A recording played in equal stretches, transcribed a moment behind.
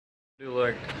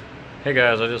Hey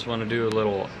guys, I just want to do a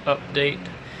little update.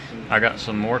 I got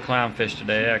some more clownfish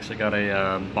today. I actually got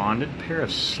a bonded pair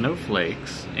of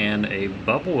snowflakes and a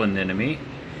bubble anemone,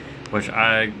 which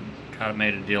I kind of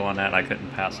made a deal on that. I couldn't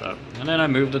pass up. And then I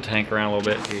moved the tank around a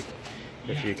little bit,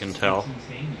 if you can tell.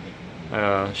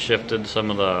 Shifted some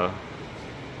of the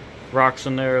rocks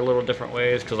in there a little different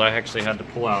ways because I actually had to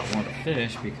pull out one of the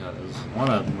fish because one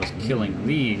of them was killing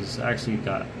these. I actually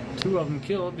got two of them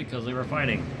killed because they were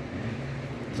fighting.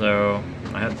 So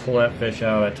I had to pull that fish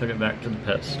out. I took it back to the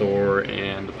pet store,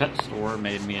 and the pet store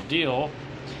made me a deal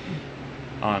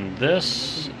on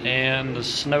this and the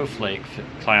snowflake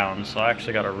clowns. So I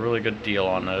actually got a really good deal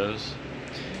on those.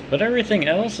 But everything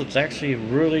else, it's actually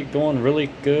really going really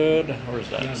good. Where's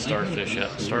that starfish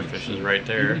at? The starfish is right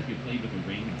there.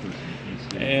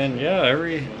 And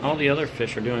yeah, all the other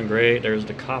fish are doing great. There's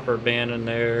the copper band in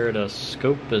there. The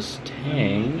Scopus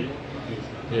tang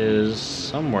is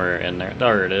somewhere in there.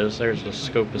 There it is. There's the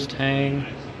Scopus tang.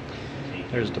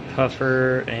 There's the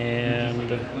puffer, and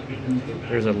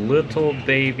there's a little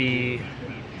baby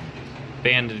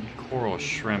banded coral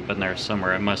shrimp in there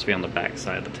somewhere. It must be on the back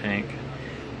side of the tank.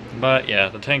 But yeah,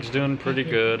 the tank's doing pretty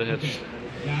good.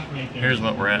 Here's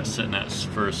what we're at, sitting at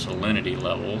for salinity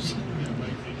levels.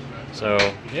 So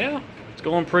yeah, it's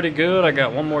going pretty good. I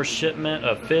got one more shipment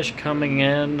of fish coming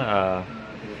in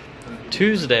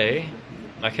Tuesday.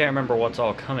 I can't remember what's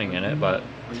all coming in it, but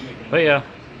yeah.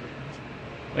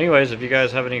 Anyways, if you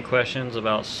guys have any questions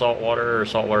about saltwater or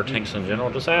saltwater tanks in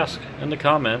general, just ask in the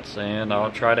comments, and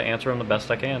I'll try to answer them the best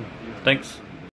I can. Thanks.